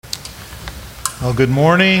Well, good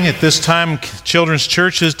morning. At this time, Children's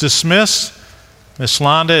Church is dismissed. Miss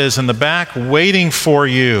Londa is in the back waiting for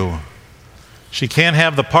you. She can't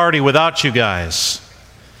have the party without you guys.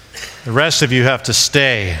 The rest of you have to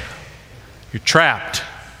stay. You're trapped.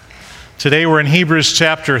 Today we're in Hebrews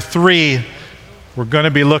chapter 3. We're going to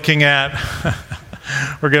be looking at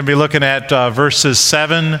verses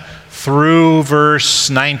 7 through verse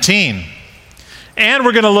 19. And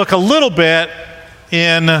we're going to look a little bit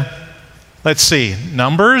in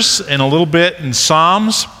Numbers and a little bit in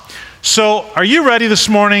Psalms. So, are you ready this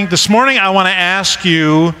morning? This morning I want to ask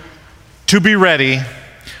you to be ready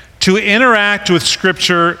to interact with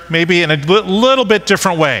Scripture maybe in a little bit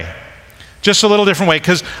different way. Just a little different way,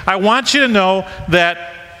 because I want you to know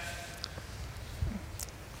that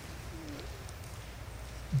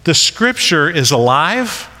the Scripture is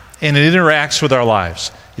alive and it interacts with our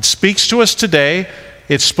lives. It speaks to us today.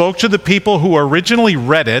 It spoke to the people who originally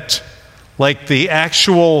read it, like the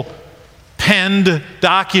actual penned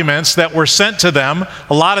documents that were sent to them.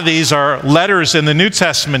 A lot of these are letters in the New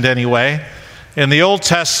Testament anyway. In the Old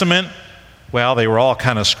Testament, well, they were all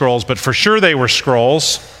kind of scrolls, but for sure they were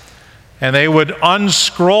scrolls. And they would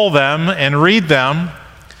unscroll them and read them.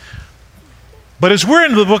 But as we're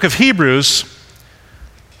in the book of Hebrews,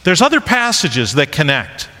 there's other passages that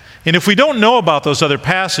connect. And if we don't know about those other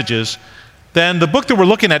passages, then the book that we're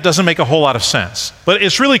looking at doesn't make a whole lot of sense. But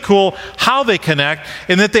it's really cool how they connect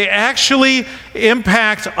and that they actually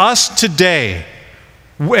impact us today.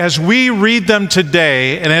 As we read them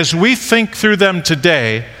today and as we think through them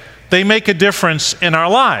today, they make a difference in our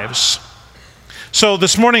lives. So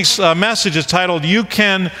this morning's message is titled, You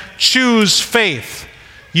Can Choose Faith.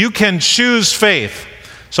 You can choose faith.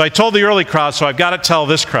 So I told the early crowd, so I've got to tell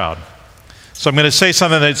this crowd. So I'm going to say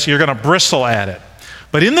something that you're going to bristle at it.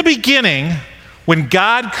 But in the beginning, when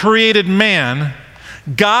God created man,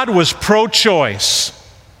 God was pro-choice.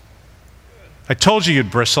 I told you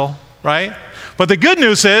you'd bristle, right? But the good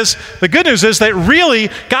news is that really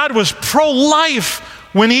God was pro-life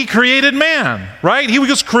when he created man, right? He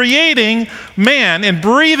was creating man and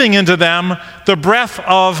breathing into them the breath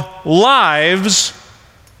of lives,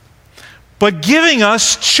 but giving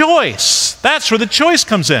us choice. That's where the choice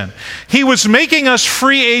comes in. He was making us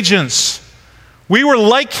free agents. We were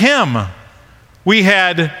like him. We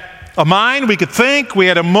had a mind, we could think, we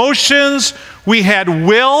had emotions, we had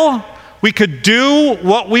will, we could do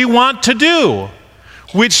what we want to do,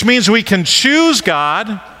 which means we can choose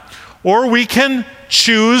God or we can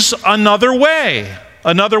choose another way.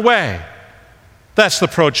 Another way. That's the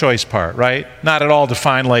pro-choice part, right? Not at all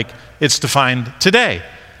defined like it's defined today.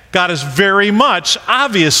 God is very much,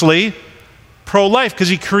 obviously, pro-life because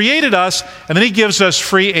he created us and then he gives us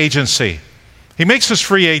free agency. He makes us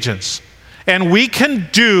free agents. And we can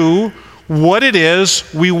do what it is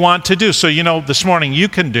we want to do. So, this morning you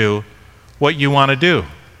can do what you want to do.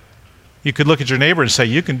 You could look at your neighbor and say,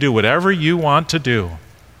 you can do whatever you want to do.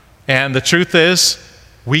 And the truth is,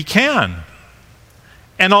 we can.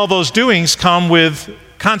 And all those doings come with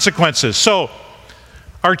consequences. So,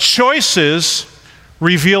 our choices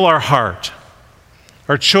reveal our heart.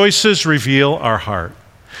 Our choices reveal our heart.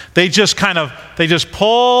 They just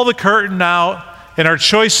pull the curtain out, and our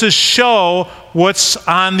choices show what's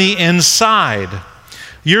on the inside.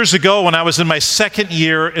 Years ago, when I was in my second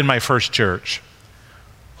year in my first church,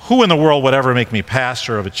 who in the world would ever make me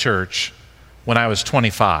pastor of a church when I was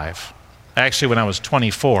 25? Actually, when I was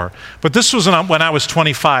 24. But this was when I was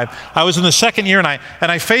 25. I was in the second year, and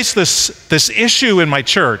I faced this issue in my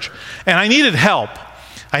church, and I needed help.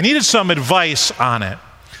 I needed some advice on it.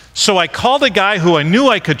 So I called a guy who I knew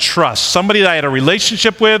I could trust, somebody that I had a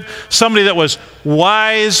relationship with, somebody that was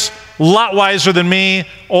wise, a lot wiser than me,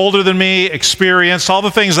 older than me, experienced, all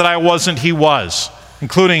the things that I wasn't, he was,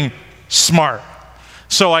 including smart.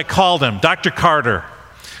 So I called him, Dr. Carter.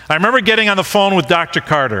 I remember getting on the phone with Dr.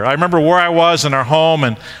 Carter. I remember where I was in our home,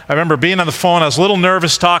 and I remember being on the phone. I was a little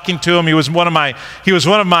nervous talking to him. He was one of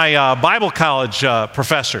my Bible college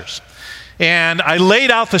professors. And I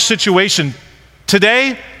laid out the situation.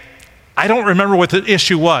 Today, I don't remember what the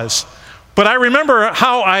issue was, but I remember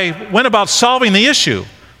how I went about solving the issue,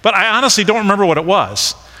 but I honestly don't remember what it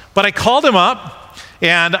was. But I called him up,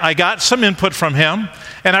 and I got some input from him,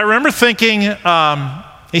 and I remember thinking,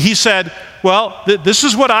 he said, well, this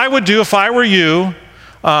is what I would do if I were you,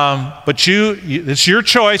 but it's your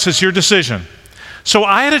choice, it's your decision. So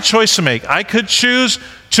I had a choice to make. I could choose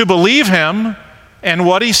to believe him and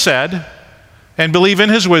what he said, and believe in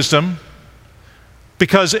his wisdom,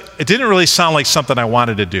 because it didn't really sound like something I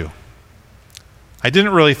wanted to do. I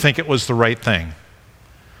didn't really think it was the right thing.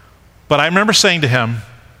 But I remember saying to him,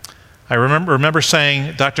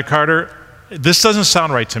 Dr. Carter, this doesn't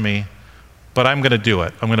sound right to me, but I'm going to do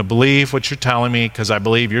it. I'm going to believe what you're telling me because I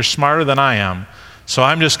believe you're smarter than I am. So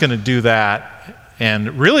I'm just going to do that.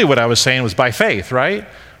 And really what I was saying was by faith, right?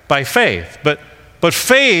 By faith. But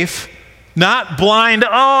faith, not blind,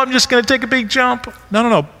 I'm just going to take a big jump.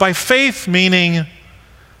 No. By faith meaning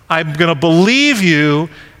I'm going to believe you,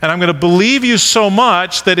 and I'm going to believe you so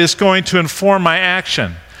much that it's going to inform my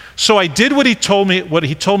action. So I did what he told me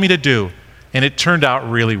to do, and it turned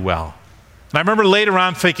out really well. And I remember later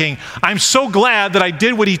on thinking, I'm so glad that I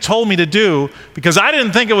did what he told me to do because I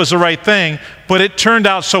didn't think it was the right thing, but it turned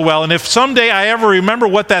out so well. And if someday I ever remember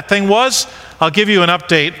what that thing was, I'll give you an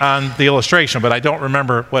update on the illustration, but I don't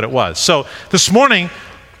remember what it was. So this morning,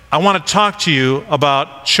 I want to talk to you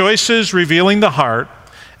about choices revealing the heart,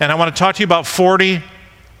 and I want to talk to you about 40,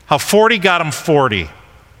 how 40 got him 40.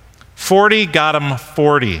 40 got him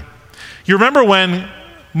 40. You remember when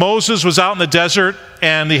Moses was out in the desert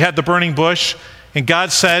and he had the burning bush, and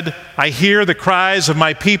God said, I hear the cries of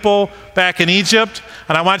my people back in Egypt,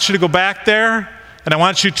 and I want you to go back there, and I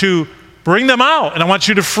want you to bring them out, and I want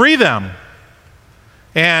you to free them.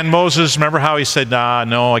 And Moses, remember how he said,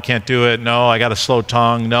 no, I can't do it. No, I got a slow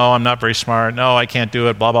tongue. No, I'm not very smart. No, I can't do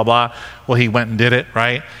it, blah, blah, blah. Well, he went and did it,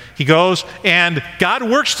 right? He goes, and God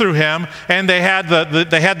works through him, and they had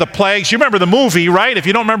the plagues. You remember the movie, right? If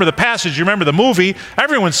you don't remember the passage, you remember the movie.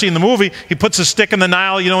 Everyone's seen the movie. He puts a stick in the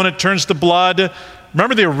Nile, and it turns to blood.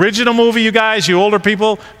 Remember the original movie, you guys, you older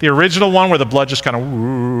people? The original one where the blood just kind of,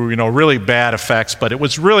 really bad effects, but it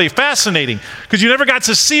was really fascinating because you never got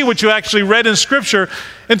to see what you actually read in Scripture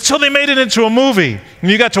until they made it into a movie.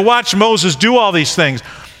 And you got to watch Moses do all these things.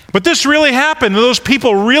 But this really happened. Those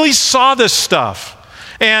people really saw this stuff.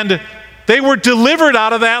 And they were delivered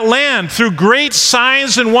out of that land through great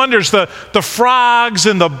signs and wonders. The frogs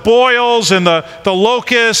and the boils and the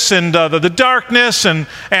locusts and the darkness and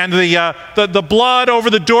the blood over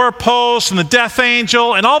the doorposts and the death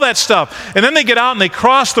angel and all that stuff. And then they get out and they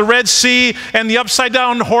cross the Red Sea and the upside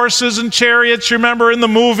down horses and chariots. You remember in the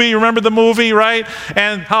movie? You remember the movie, right?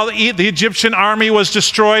 And how the Egyptian army was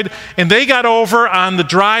destroyed. And they got over on the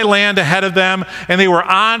dry land ahead of them, and they were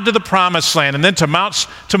on to the promised land. And then to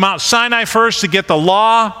Mount Sinai first to get the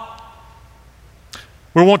law.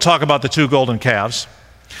 We won't talk about the 2 golden calves.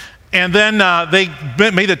 And then they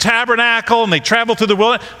made the tabernacle and they traveled through the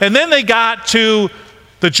wilderness. And then they got to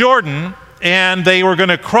the Jordan and they were going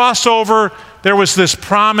to cross over. There was this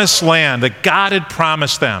promised land that God had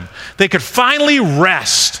promised them. They could finally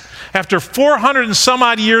rest. After 400 and some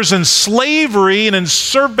odd years in slavery and in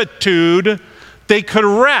servitude, they could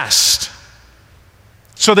rest.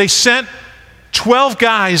 So they sent 12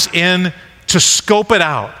 guys in to scope it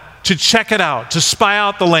out, to check it out, to spy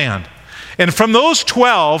out the land. And from those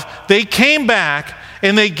 12, they came back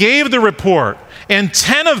and they gave the report. And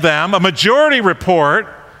 10 of them, a majority report,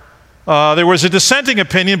 there was a dissenting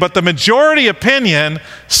opinion, but the majority opinion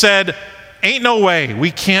said, ain't no way, we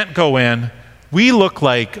can't go in. We look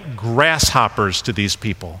like grasshoppers to these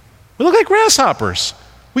people. We look like grasshoppers.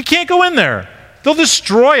 We can't go in there. They'll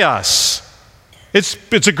destroy us.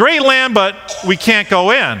 It's a great land, but we can't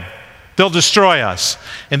go in. They'll destroy us.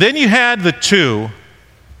 And then you had the 2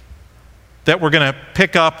 that we're going to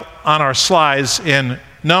pick up on our slides in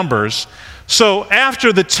Numbers. So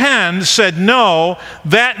after the 10 said no,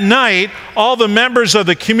 that night, all the members of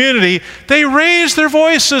the community, they raised their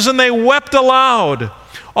voices and they wept aloud.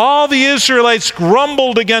 All the Israelites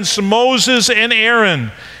grumbled against Moses and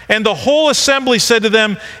Aaron. And the whole assembly said to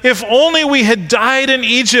them, if only we had died in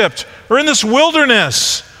Egypt or in this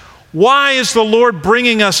wilderness. Why is the Lord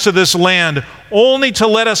bringing us to this land only to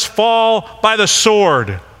let us fall by the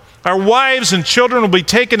sword? Our wives and children will be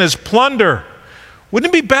taken as plunder.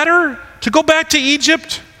 Wouldn't it be better to go back to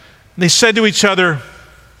Egypt? And they said to each other,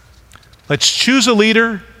 let's choose a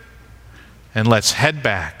leader and let's head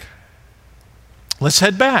back. Let's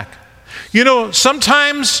head back.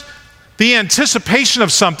 Sometimes the anticipation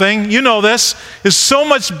of something, this, is so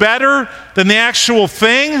much better than the actual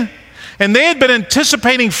thing. And they had been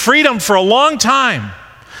anticipating freedom for a long time.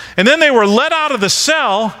 And then they were let out of the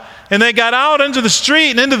cell, and they got out into the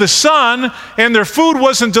street and into the sun, and their food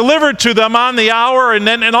wasn't delivered to them on the hour.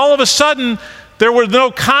 And all of a sudden, there were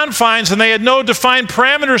no confines, and they had no defined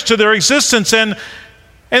parameters to their existence. And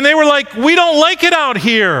they were like, we don't like it out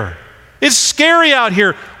here. It's scary out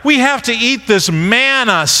here. We have to eat this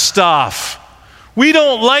manna stuff. We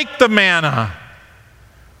don't like the manna.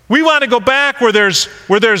 We want to go back where there's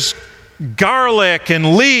garlic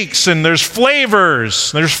and leeks and there's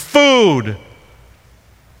flavors, there's food.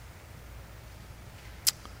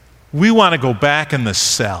 We want to go back in the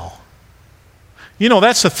cell.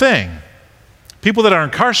 That's the thing. people that are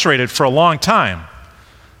incarcerated for a long time.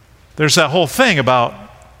 There's that whole thing about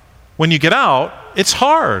when you get out, it's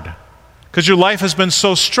hard because your life has been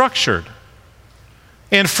so structured.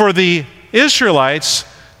 And for the Israelites,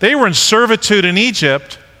 they were in servitude in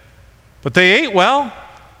Egypt, but they ate well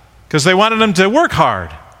because they wanted them to work hard.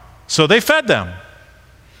 So they fed them.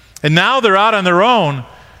 And now they're out on their own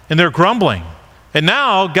and they're grumbling. And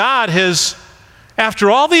now God has, after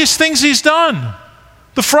all these things he's done,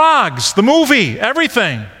 the frogs, the movie,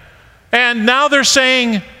 everything, and now they're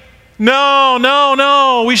saying,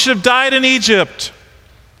 no, we should have died in Egypt.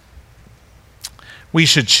 We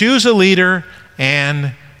should choose a leader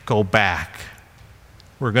and go back.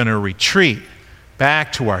 We're going to retreat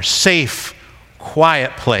back to our safe,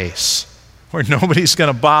 quiet place where nobody's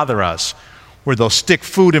going to bother us, where they'll stick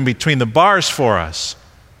food in between the bars for us.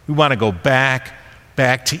 We want to go back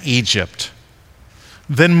to Egypt.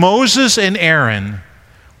 Then Moses and Aaron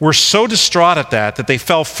were so distraught at that they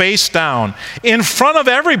fell face down in front of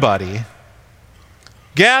everybody.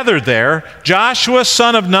 Gathered there, Joshua,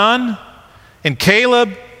 son of Nun, and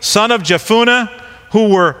Caleb, son of Jephunneh, who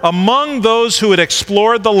were among those who had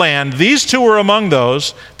explored the land. These two were among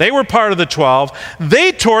those. They were part of the 12.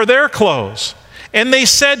 They tore their clothes, and they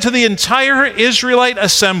said to the entire Israelite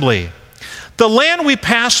assembly, "The land we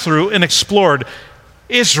passed through and explored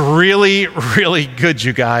is really, really good,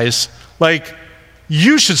 you guys. Like,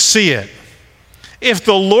 you should see it. If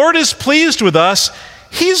the Lord is pleased with us,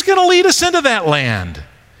 he's going to lead us into that land.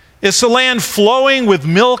 It's a land flowing with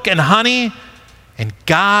milk and honey, and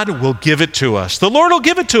God will give it to us. The Lord will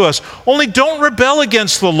give it to us. Only don't rebel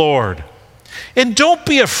against the Lord. And don't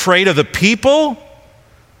be afraid of the people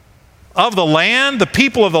of the land,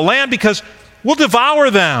 because we'll devour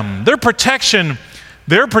them. Their protection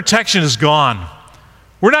is gone.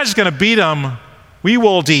 We're not just going to beat them. We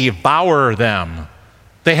will devour them.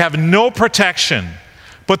 They have no protection.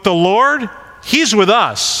 But the Lord, he's with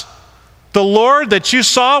us. The Lord that you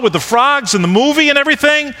saw with the frogs and the movie and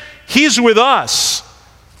everything, he's with us.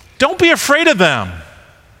 Don't be afraid of them."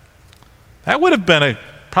 That would have been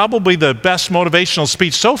probably the best motivational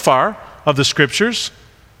speech so far of the scriptures.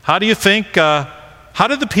 How do you think, how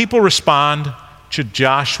did the people respond to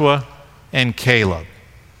Joshua and Caleb?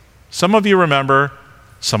 Some of you remember,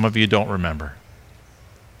 some of you don't remember.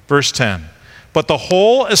 Verse 10, "But the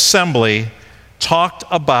whole assembly talked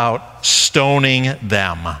about stoning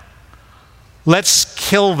them." Let's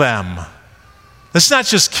kill them. Let's not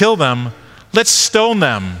just kill them, let's stone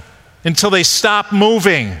them until they stop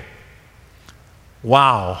moving.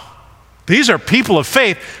 Wow. These are people of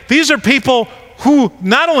faith. These are people who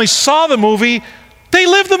not only saw the movie, they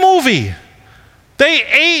lived the movie. They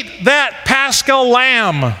ate that Paschal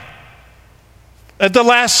lamb at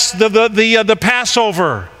the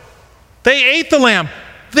Passover. They ate the lamb.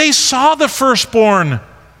 They saw the firstborn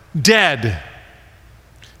dead.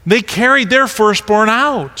 They carried their firstborn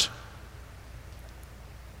out.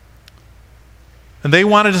 And they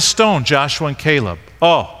wanted to stone Joshua and Caleb.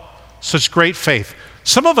 Oh, such great faith.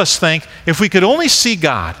 Some of us think if we could only see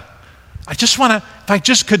God, if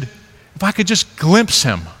I could just glimpse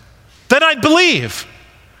him, then I'd believe.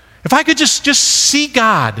 If I could just see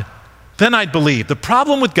God, then I'd believe. The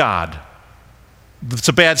problem with God, it's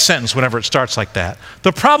a bad sentence whenever it starts like that.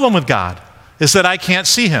 The problem with God is that I can't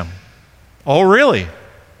see him. Oh, really?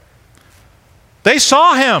 They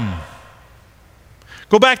saw him.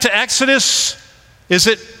 Go back to Exodus, is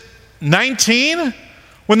it 19?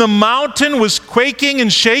 When the mountain was quaking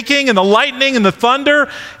and shaking and the lightning and the thunder,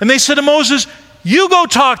 and they said to Moses, "You go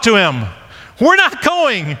talk to him. We're not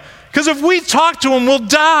going, because if we talk to him, we'll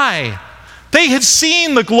die." They had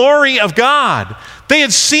seen the glory of God. They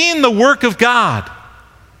had seen the work of God.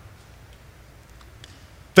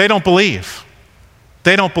 They don't believe.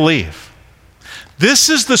 They don't believe. This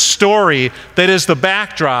is the story that is the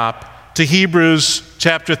backdrop to Hebrews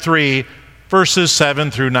chapter 3, verses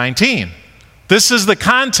 7 through 19. This is the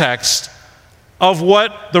context of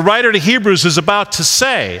what the writer to Hebrews is about to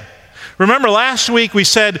say. Remember last week we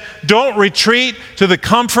said, don't retreat to the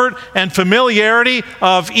comfort and familiarity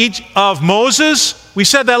of Moses. We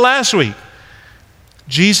said that last week.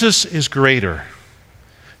 Jesus is greater.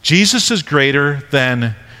 Jesus is greater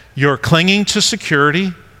than your clinging to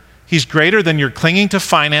security. He's greater than your clinging to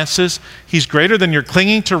finances. He's greater than your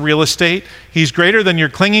clinging to real estate. He's greater than your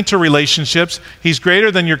clinging to relationships. He's greater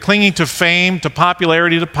than your clinging to fame, to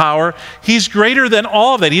popularity, to power. He's greater than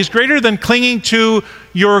all of that. He's greater than clinging to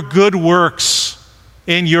your good works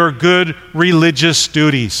and your good religious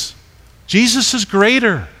duties. Jesus is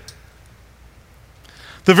greater.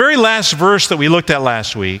 The very last verse that we looked at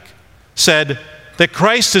last week said that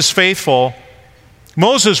Christ is faithful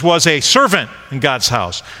Moses was a servant in God's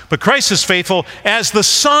house, but Christ is faithful as the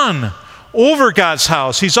son over God's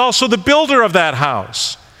house. He's also the builder of that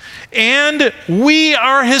house. And we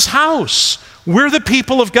are his house. We're the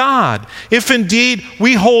people of God, if indeed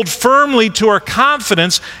we hold firmly to our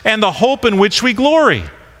confidence and the hope in which we glory.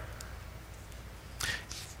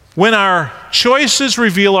 When our choices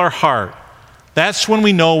reveal our heart, that's when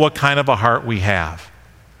we know what kind of a heart we have.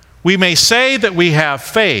 We may say that we have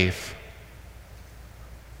faith,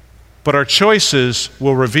 but our choices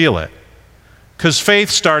will reveal it. Because faith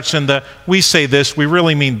starts in we say this, we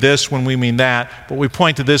really mean this when we mean that, but we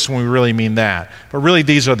point to this when we really mean that. But really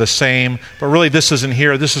these are the same, but really this isn't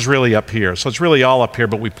here, this is really up here. So it's really all up here,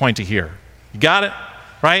 but we point to here. You got it?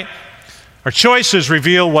 Right? Our choices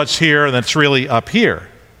reveal what's here and that's really up here.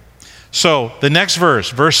 So the next verse,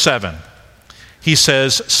 verse 7, he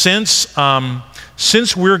says,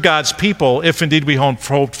 since we're God's people, if indeed we hold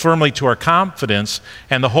firmly to our confidence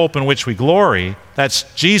and the hope in which we glory,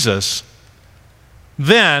 that's Jesus,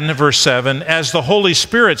 then, verse 7, as the Holy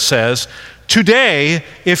Spirit says, today,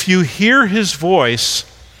 if you hear his voice,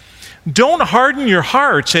 don't harden your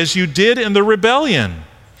hearts as you did in the rebellion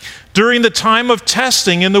during the time of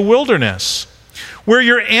testing in the wilderness, where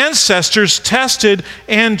your ancestors tested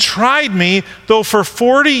and tried me, though for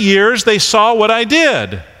 40 years they saw what I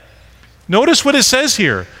did. Notice what it says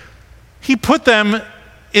here. He put them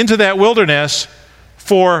into that wilderness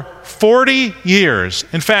for 40 years.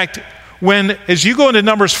 In fact, as you go into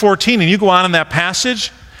Numbers 14 and you go on in that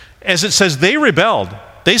passage, as it says, they rebelled.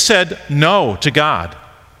 They said no to God.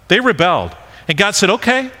 They rebelled. And God said,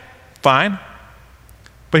 okay, fine.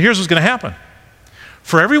 But here's what's going to happen.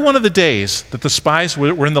 For every one of the days that the spies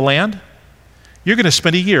were in the land, you're going to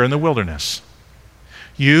spend a year in the wilderness.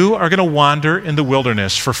 You are going to wander in the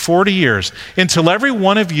wilderness for 40 years until every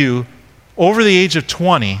one of you over the age of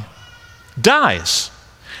 20 dies.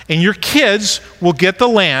 And your kids will get the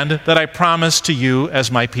land that I promised to you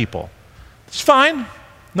as my people. It's fine.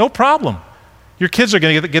 No problem. Your kids are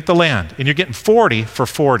going to get the land, and you're getting 40 for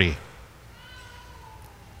 40.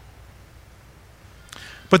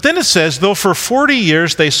 But then it says, though for 40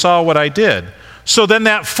 years they saw what I did. So then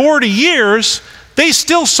that 40 years, they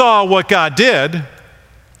still saw what God did.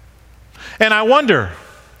 And I wonder,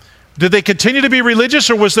 did they continue to be religious,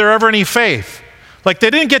 or was there ever any faith? Like, they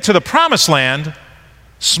didn't get to the promised land,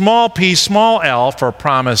 small p, small l for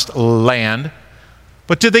promised land.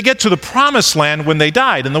 But did they get to the promised land when they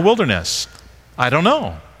died in the wilderness? I don't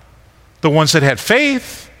know. The ones that had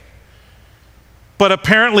faith. But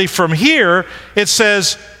apparently from here, it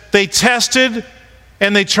says they tested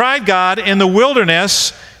and they tried God in the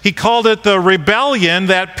wilderness. He called it the rebellion,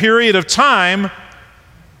 that period of time,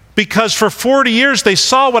 because for 40 years they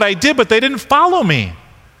saw what I did, but they didn't follow me.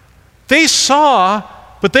 They saw,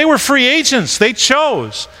 but they were free agents. They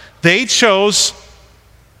chose. They chose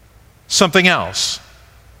something else.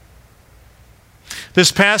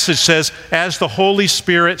 This passage says, as the Holy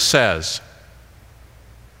Spirit says.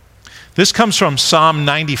 This comes from Psalm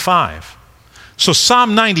 95. So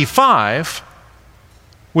Psalm 95,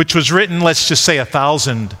 which was written, let's just say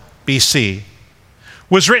 1000 BC,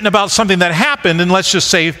 was written about something that happened in, let's just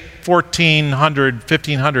say, 1400,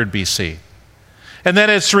 1500 BC. And then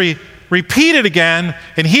it's repeated again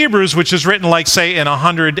in Hebrews, which is written like, say, in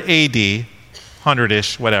 100 AD,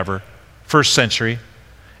 100-ish, whatever, first century,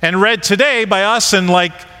 and read today by us in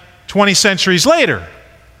like 20 centuries later.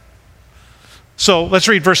 So let's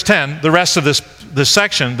read verse 10, the rest of this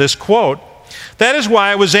section, this quote. That is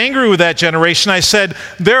why I was angry with that generation. I said,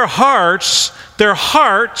 their hearts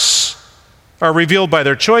are revealed by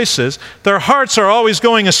their choices. Their hearts are always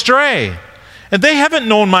going astray. And they haven't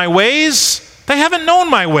known my ways. They haven't known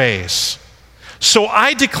my ways. So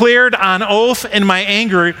I declared on oath in my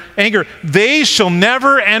anger, they shall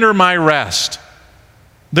never enter my rest.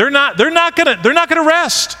 They're not going to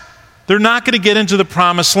rest. They're not going to get into the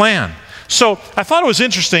promised land. So I thought it was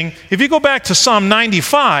interesting. If you go back to Psalm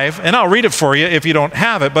 95, and I'll read it for you if you don't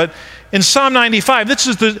have it, but in Psalm 95,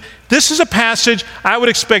 this is a passage I would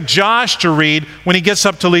expect Josh to read when he gets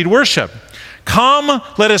up to lead worship. Come,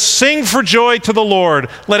 let us sing for joy to the Lord.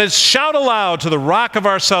 Let us shout aloud to the rock of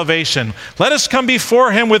our salvation. Let us come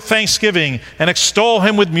before him with thanksgiving and extol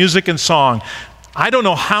him with music and song. I don't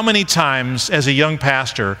know how many times as a young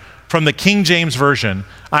pastor from the King James Version,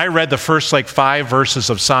 I read the first 5 verses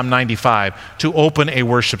of Psalm 95 to open a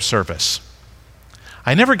worship service.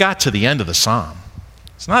 I never got to the end of the psalm.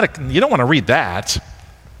 You don't want to read that.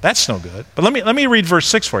 That's no good. But let me read verse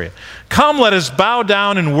 6 for you. Come, let us bow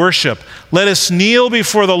down and worship. Let us kneel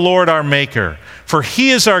before the Lord our Maker. For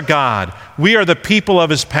he is our God. We are the people of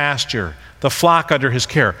his pasture, the flock under his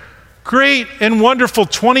care. great and wonderful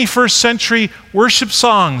 21st century worship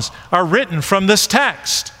songs are written from this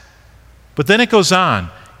text. But then it goes on.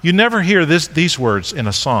 You never hear these words in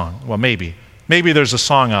a song. Well, maybe. Maybe there's a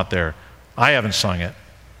song out there. I haven't sung it.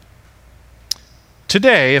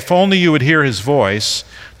 Today, if only you would hear his voice,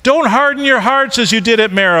 don't harden your hearts as you did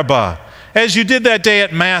at Meribah, as you did that day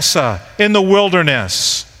at Massah in the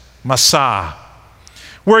wilderness, Massah,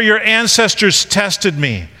 where your ancestors tested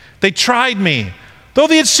me. They tried me, though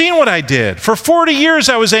they had seen what I did. For 40 years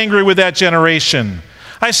I was angry with that generation.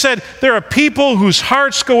 I said, there are people whose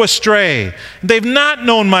hearts go astray. They've not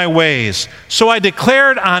known my ways. So I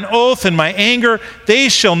declared on oath in my anger, they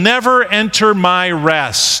shall never enter my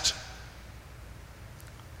rest.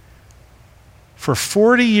 For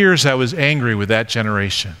 40 years I was angry with that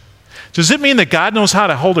generation. Does it mean that God knows how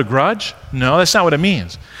to hold a grudge? No, that's not what it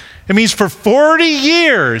means. It means for 40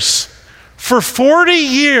 years,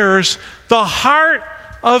 the heart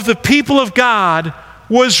of the people of God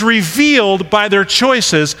was revealed by their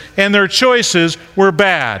choices, and their choices were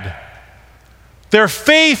bad. Their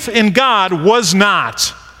faith in God was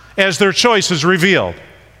not, as their choices revealed.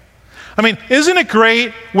 I mean, isn't it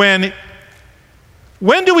great when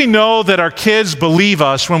do we know that our kids believe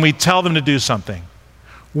us when we tell them to do something?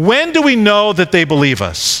 When do we know that they believe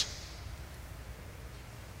us?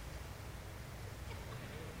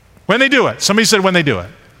 When they do it. Somebody said when they do it.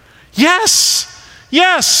 Yes,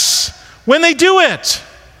 when they do it.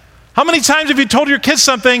 How many times have you told your kids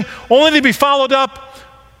something only to be followed up,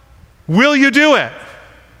 will you do it?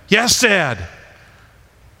 Yes, Dad.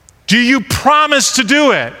 Do you promise to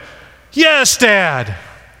do it? Yes, Dad.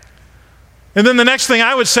 And then the next thing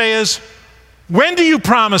I would say is, when do you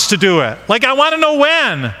promise to do it? Like, I want to know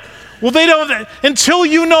when. Well, they don't, until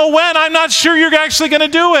you know when, I'm not sure you're actually going to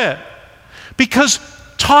do it. Because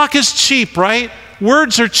talk is cheap, right?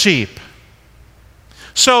 Words are cheap.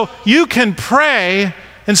 So you can pray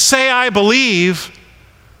and say, I believe,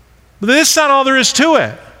 but that's not all there is to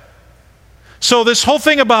it. So this whole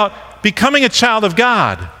thing about becoming a child of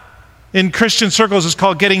God in Christian circles is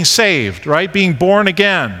called getting saved, right? Being born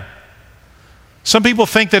again. Some people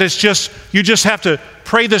think that it's just, you just have to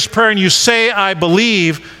pray this prayer and you say, I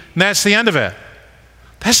believe, and that's the end of it.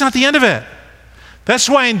 That's not the end of it. That's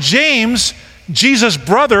why in James, Jesus'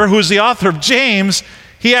 brother, who is the author of James,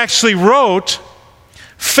 he actually wrote,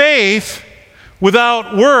 faith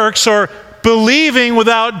without works or believing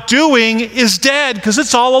without doing is dead, because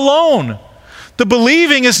it's all alone. The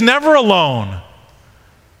believing is never alone.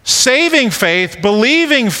 Saving faith,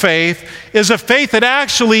 believing faith, is a faith that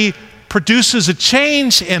actually produces a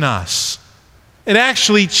change in us. It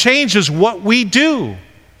actually changes what we do.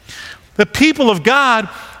 The people of God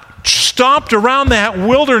stomped around that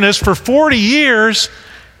wilderness for 40 years,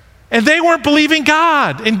 and they weren't believing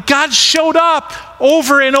God. And God showed up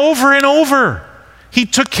over and over and over. He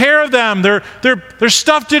took care of them. Their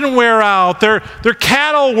stuff didn't wear out. Their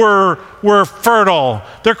cattle were fertile.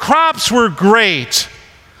 Their crops were great.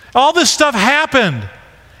 All this stuff happened.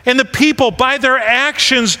 And the people, by their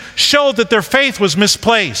actions, showed that their faith was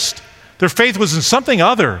misplaced. Their faith was in something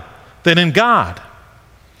other than in God.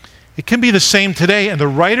 It can be the same today. And the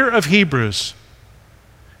writer of Hebrews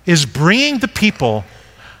is bringing the people.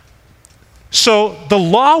 So the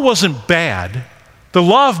law wasn't bad. The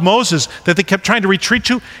law of Moses that they kept trying to retreat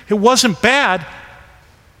to, it wasn't bad,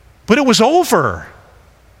 but it was over.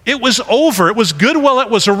 It was over. It was good while it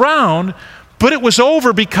was around, but it was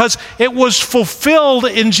over because it was fulfilled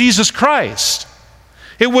in Jesus Christ.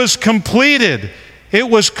 It was completed. It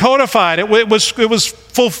was codified. It was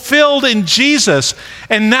fulfilled in Jesus.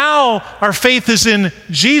 And now our faith is in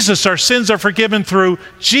Jesus. Our sins are forgiven through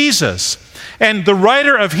Jesus. And the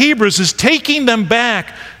writer of Hebrews is taking them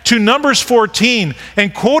back to Numbers 14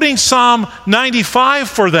 and quoting Psalm 95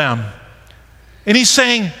 for them. And he's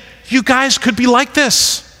saying, you guys could be like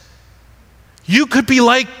this. You could be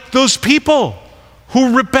like those people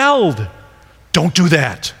who rebelled. Don't do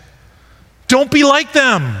that. Don't be like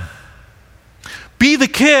them. Be the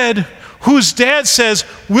kid whose dad says,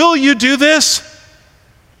 will you do this?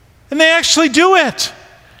 And they actually do it.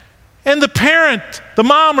 And the parent, the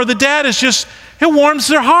mom or the dad is just, it warms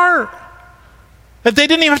their heart. That they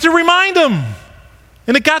didn't even have to remind them.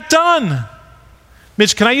 And it got done.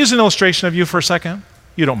 Mitch, can I use an illustration of you for a second?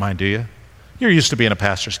 You don't mind, do you? You're used to being a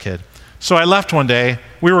pastor's kid. So I left one day.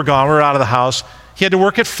 We were gone. We were out of the house. He had to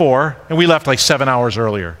work at 4, and we left like 7 hours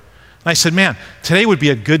earlier. And I said, man, today would be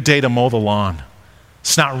a good day to mow the lawn.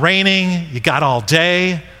 It's not raining. You got all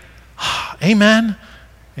day. Amen.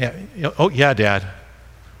 Yeah. Oh, yeah, Dad.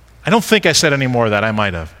 I don't think I said any more of that. I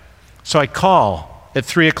might have. So I call at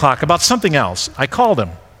 3 o'clock about something else. I called him.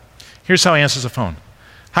 Here's how he answers the phone.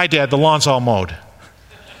 Hi, Dad, the lawn's all mowed.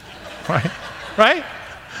 Right? Right?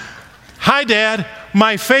 Hi, Dad,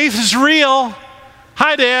 my faith is real.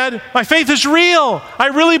 Hi, Dad, my faith is real. I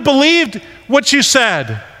really believed what you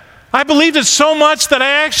said. I believed it so much that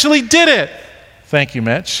I actually did it. Thank you,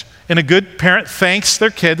 Mitch. And a good parent thanks their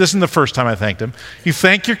kid. This isn't the first time I thanked him. You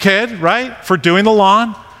thank your kid, right, for doing the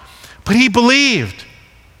lawn. But he believed,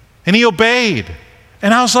 and he obeyed.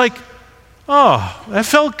 And I was like, oh, that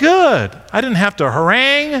felt good. I didn't have to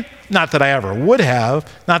harangue. Not that I ever would have.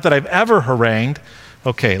 Not that I've ever harangued.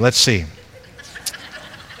 Okay, let's see.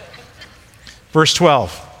 Verse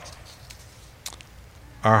 12.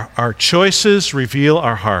 Our choices reveal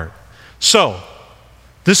our heart. So,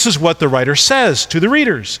 this is what the writer says to the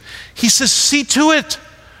readers. He says, see to it,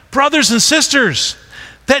 brothers and sisters,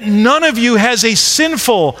 that none of you has a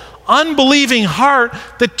sinful, unbelieving heart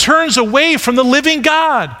that turns away from the living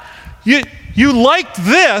God. You like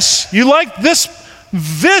this.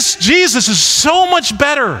 This Jesus is so much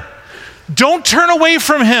better. Don't turn away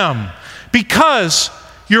from him, because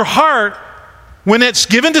your heart, when it's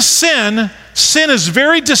given to sin, sin is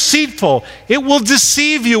very deceitful. It will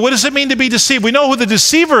deceive you. What does it mean to be deceived? We know who the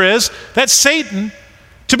deceiver is. That's Satan.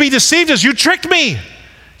 To be deceived is, you tricked me.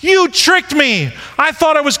 You tricked me. I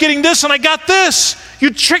thought I was getting this and I got this. You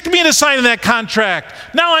tricked me into signing that contract.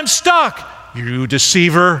 Now I'm stuck. You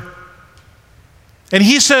deceiver. And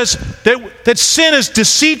he says that sin is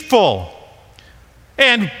deceitful.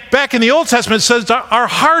 And back in the Old Testament, it says our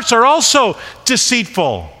hearts are also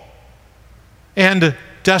deceitful and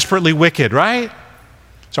desperately wicked, right?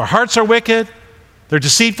 So our hearts are wicked. They're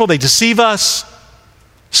deceitful. They deceive us.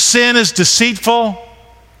 Sin is deceitful.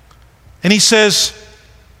 And he says,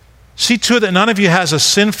 see to it that none of you has a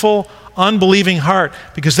sinful, unbelieving heart,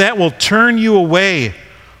 because that will turn you away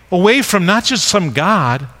from not just some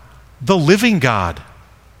God, the living God.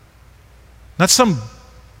 Not some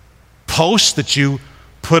post that you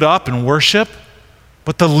put up and worship,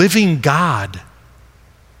 but the living God.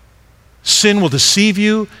 Sin will deceive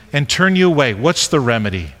you and turn you away. What's the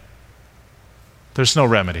remedy? There's no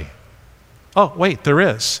remedy. Oh, wait, there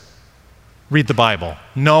is. Read the Bible.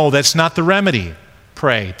 No, that's not the remedy.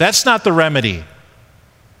 Pray. That's not the remedy.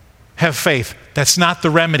 Have faith. That's not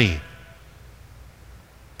the remedy.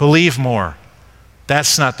 Believe more.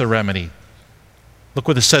 That's not the remedy. Look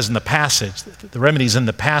what it says in the passage. The remedy's in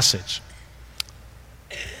the passage.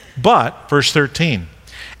 But, verse 13,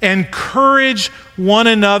 encourage one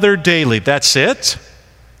another daily. That's it?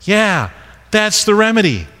 Yeah, that's the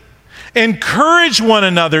remedy. Encourage one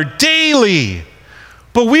another daily.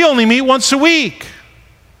 But we only meet once a week.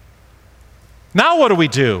 Now what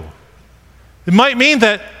do? It might mean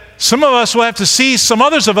that some of us will have to see some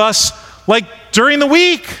others of us like during the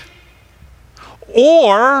week.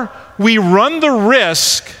 Or we run the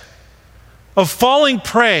risk of falling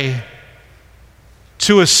prey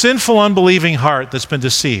to a sinful, unbelieving heart that's been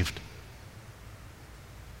deceived.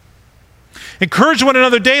 Encourage one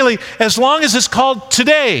another daily, as long as it's called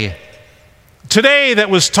today. Today, that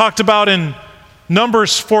was talked about in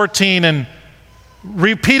Numbers 14 and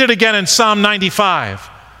repeated again in Psalm 95.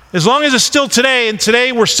 As long as it's still today, and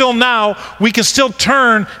today we're still now, we can still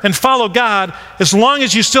turn and follow God. As long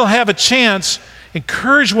as you still have a chance,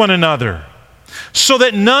 encourage one another, so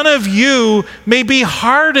that none of you may be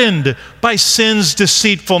hardened by sin's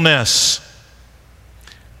deceitfulness.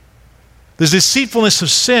 The deceitfulness of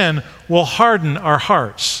sin will harden our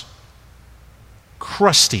hearts.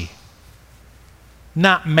 Crusty,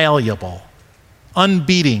 not malleable,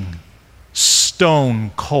 unbeating,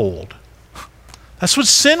 stone cold. That's what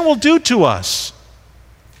sin will do to us.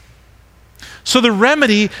 So the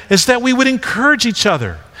remedy is that we would encourage each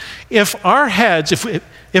other. If our heads,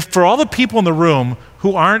 if for all the people in the room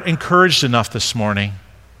who aren't encouraged enough this morning,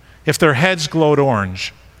 if their heads glowed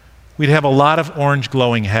orange, we'd have a lot of orange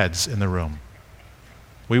glowing heads in the room.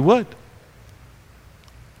 We would.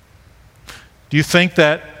 Do you think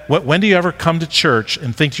that, when do you ever come to church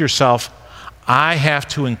and think to yourself, I have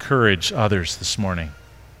to encourage others this morning?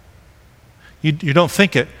 You don't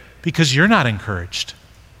think it because you're not encouraged.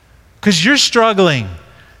 Because you're struggling.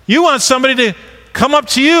 You want somebody to come up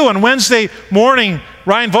to you on Wednesday morning.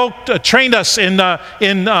 Ryan Volk trained us in life-saving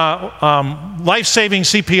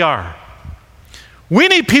CPR. We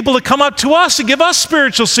need people to come up to us and give us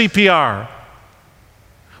spiritual CPR.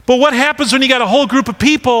 But what happens when you got a whole group of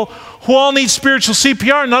people who all need spiritual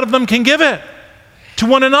CPR and none of them can give it to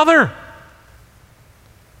one another?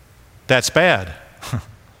 That's bad.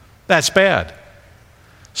 That's bad.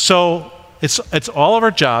 So it's all of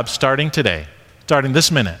our jobs starting today, starting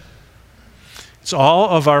this minute. It's all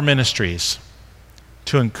of our ministries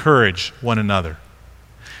to encourage one another.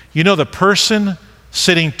 You know, the person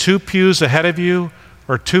sitting 2 pews ahead of you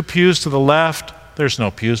or 2 pews to the left. There's no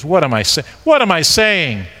pews. What am I saying? What am I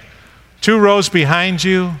saying? 2 rows behind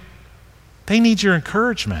you. They need your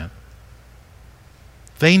encouragement.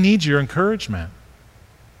 They need your encouragement.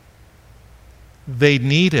 They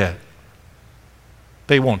need it.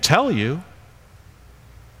 They won't tell you.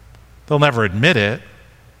 They'll never admit it,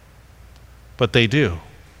 but they do.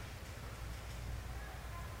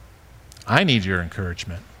 I need your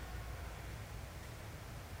encouragement.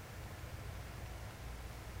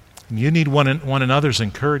 You need one another's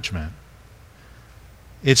encouragement.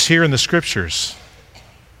 It's here in the Scriptures.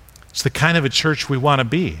 It's the kind of a church we want to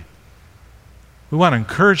be. We want to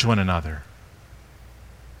encourage one another.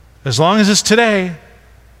 As long as it's today,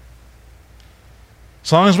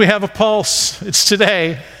 as long as we have a pulse, it's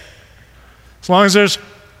today. As long as there's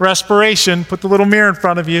respiration, put the little mirror in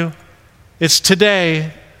front of you, it's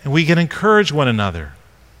today, and we can encourage one another.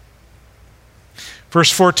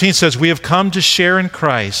 Verse 14 says, we have come to share in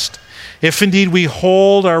Christ, if indeed we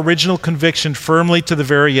hold our original conviction firmly to the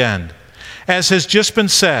very end. As has just been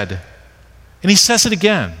said, and he says it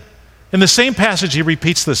again. In the same passage, he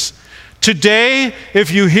repeats this. Today,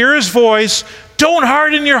 if you hear his voice, don't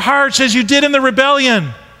harden your hearts as you did in the rebellion.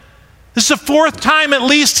 This is the 4th time at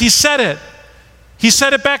least he said it. He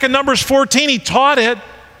said it back in Numbers 14. He taught it.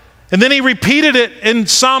 And then he repeated it in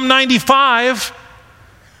Psalm 95.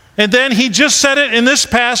 And then he just said it in this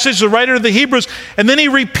passage, the writer of the Hebrews. And then he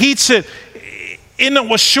repeats it in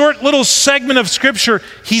a short little segment of Scripture.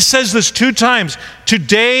 He says this 2 times.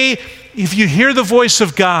 Today, if you hear the voice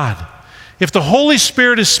of God, if the Holy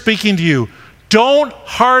Spirit is speaking to you, don't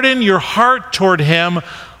harden your heart toward him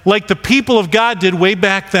like the people of God did way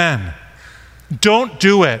back then. Don't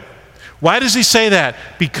do it. Why does he say that?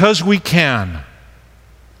 Because we can.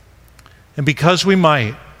 And because we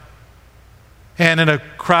might. And in a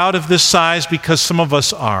crowd of this size, because some of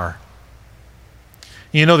us are.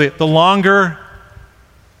 You know, the longer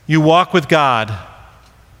you walk with God,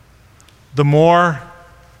 the more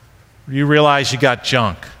you realize you got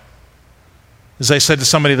junk. As I said to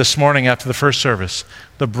somebody this morning after the first service,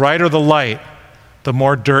 the brighter the light, the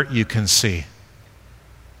more dirt you can see.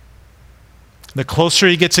 The closer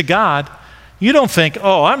you get to God, you don't think,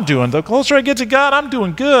 the closer I get to God, I'm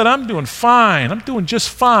doing good, I'm doing fine, I'm doing just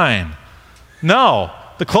fine. No,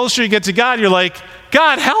 the closer you get to God, you're like,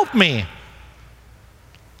 God, help me.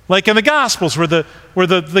 Like in the Gospels where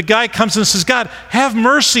the guy comes and says, God, have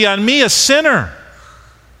mercy on me, a sinner.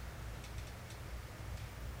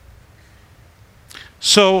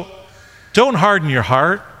 So don't harden your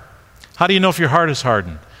heart. How do you know if your heart is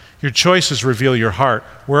hardened? Your choices reveal your heart.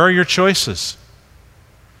 Where are your choices?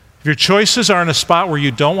 If your choices are in a spot where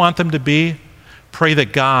you don't want them to be, pray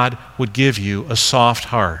that God would give you a soft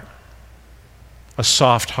heart. A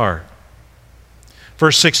soft heart.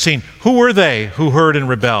 Verse 16, who were they who heard and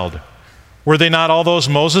rebelled? Were they not all those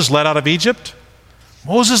Moses led out of Egypt?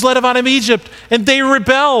 Moses led them out of Egypt, and they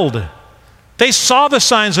rebelled. They saw the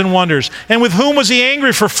signs and wonders. And with whom was he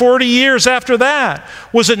angry for 40 years after that?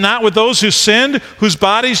 Was it not with those who sinned, whose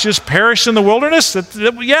bodies just perished in the wilderness?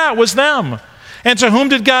 Yeah, it was them. And to whom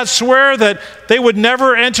did God swear that they would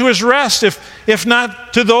never enter his rest, if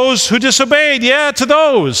not to those who disobeyed? Yeah, to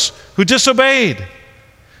those who disobeyed.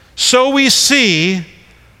 So we see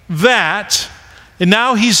that, and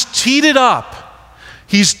now he's teed it up.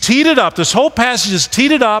 He's teed it up. This whole passage is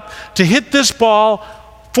teed it up to hit this ball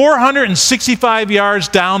 465 yards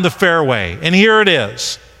down the fairway. And here it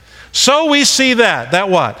is. So we see that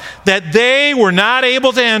what? That they were not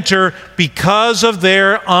able to enter because of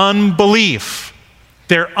their unbelief.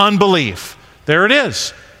 Their unbelief. There it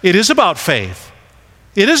is. It is about faith.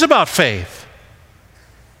 It is about faith.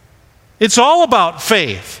 It's all about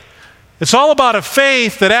faith. It's all about a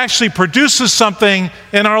faith that actually produces something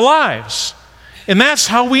in our lives. And that's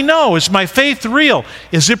how we know. Is my faith real?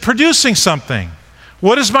 Is it producing something?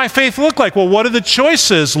 What does my faith look like? Well, what do the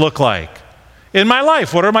choices look like in my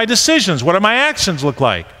life? What are my decisions? What do my actions look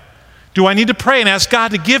like? Do I need to pray and ask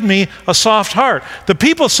God to give me a soft heart? The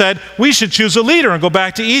people said, we should choose a leader and go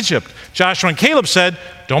back to Egypt. Joshua and Caleb said,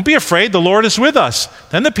 don't be afraid, the Lord is with us.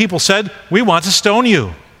 Then the people said, we want to stone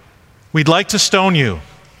you. We'd like to stone you.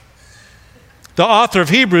 The author of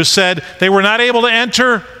Hebrews said they were not able to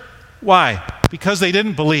enter. Why? Because they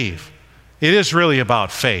didn't believe. It is really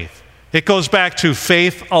about faith. It goes back to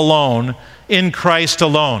faith alone, in Christ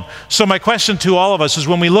alone. So my question to all of us is,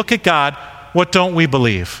 when we look at God, what don't we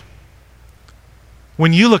believe?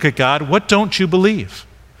 When you look at God, what don't you believe?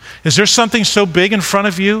 Is there something so big in front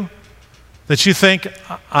of you that you think,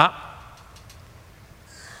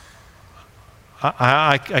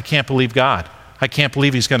 I can't believe God. I can't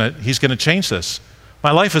believe he's going to change this.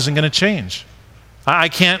 My life isn't going to change. I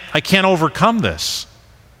can't overcome this.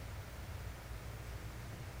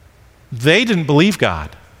 They didn't believe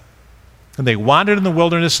God. And they wandered in the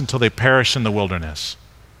wilderness until they perished in the wilderness.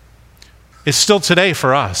 It's still today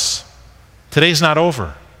for us. Today's not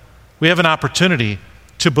over. We have an opportunity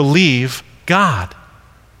to believe God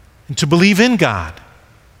and to believe in God.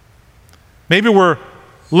 Maybe we're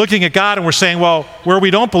looking at God and we're saying, well, where we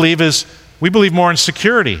don't believe is we believe more in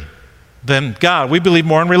security than God. We believe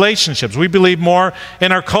more in relationships. We believe more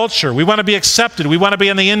in our culture. We want to be accepted. We want to be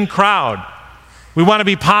in the in crowd. We want to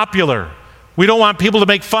be popular. We don't want people to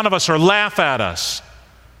make fun of us or laugh at us.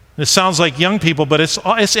 It sounds like young people, but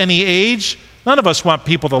it's any age. None of us want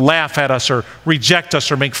people to laugh at us or reject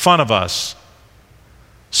us or make fun of us.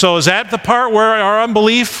 So is that the part where our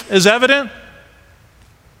unbelief is evident?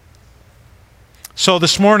 So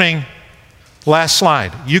this morning, last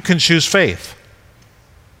slide, you can choose faith.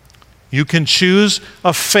 You can choose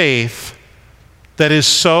a faith that is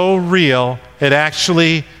so real, it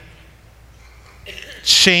actually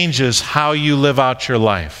changes how you live out your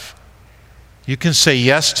life. You can say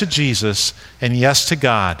yes to Jesus and yes to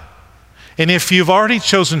God. And if you've already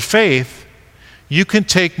chosen faith, you can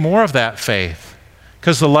take more of that faith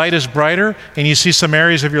because the light is brighter and you see some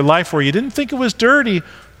areas of your life where you didn't think it was dirty,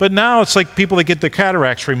 but now it's like people that get their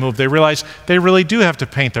cataracts removed. They realize they really do have to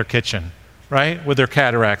paint their kitchen, right, with their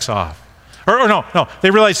cataracts off. Or no, they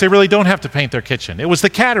realize they really don't have to paint their kitchen. It was the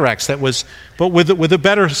cataracts that was, but with a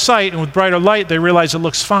better sight and with brighter light, they realize it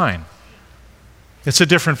looks fine. It's a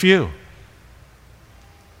different view.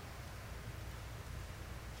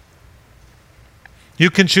 You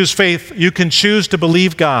can choose faith. You can choose to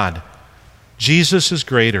believe God. Jesus is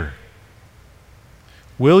greater.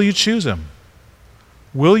 Will you choose Him?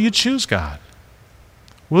 Will you choose God?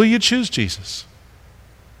 Will you choose Jesus?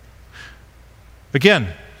 Again,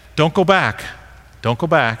 don't go back. Don't go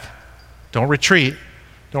back. Don't retreat.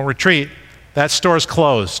 Don't retreat. That store's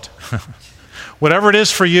closed. Whatever it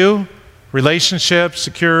is for you, relationship,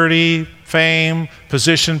 security, fame,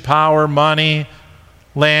 position, power, money,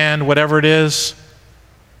 land, whatever it is,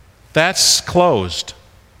 that's closed.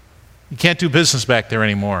 You can't do business back there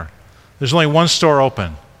anymore. There's only one store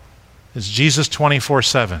open. It's Jesus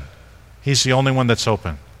 24/7. He's the only one that's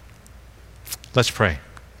open. Let's pray.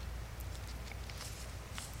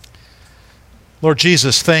 Lord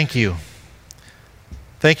Jesus, thank you.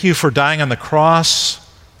 Thank you for dying on the cross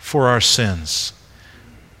for our sins.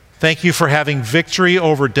 Thank you for having victory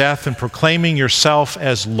over death and proclaiming yourself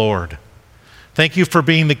as Lord. Thank you for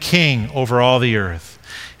being the King over all the earth.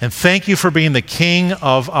 And thank you for being the King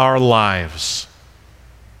of our lives.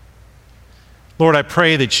 Lord, I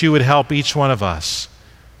pray that you would help each one of us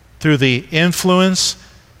through the influence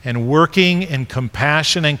and working and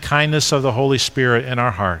compassion and kindness of the Holy Spirit in our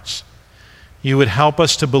hearts. You would help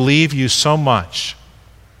us to believe you so much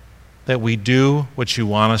that we do what you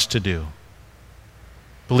want us to do.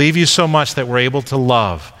 Believe you so much that we're able to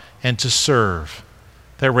love and to serve,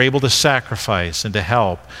 that we're able to sacrifice and to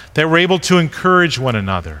help, that we're able to encourage one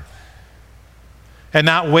another, and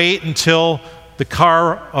not wait until the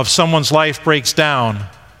car of someone's life breaks down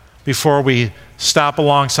before we stop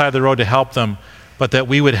alongside the road to help them, but that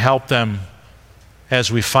we would help them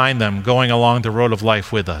as we find them going along the road of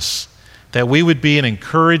life with us. That we would be an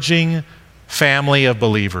encouraging family of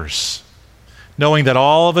believers, knowing that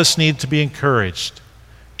all of us need to be encouraged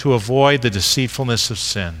to avoid the deceitfulness of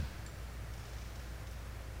sin.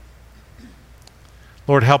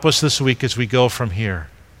 Lord, help us this week as we go from here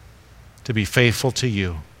to be faithful to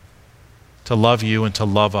you, to love you and to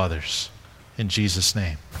love others. In Jesus'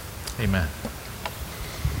 name, amen.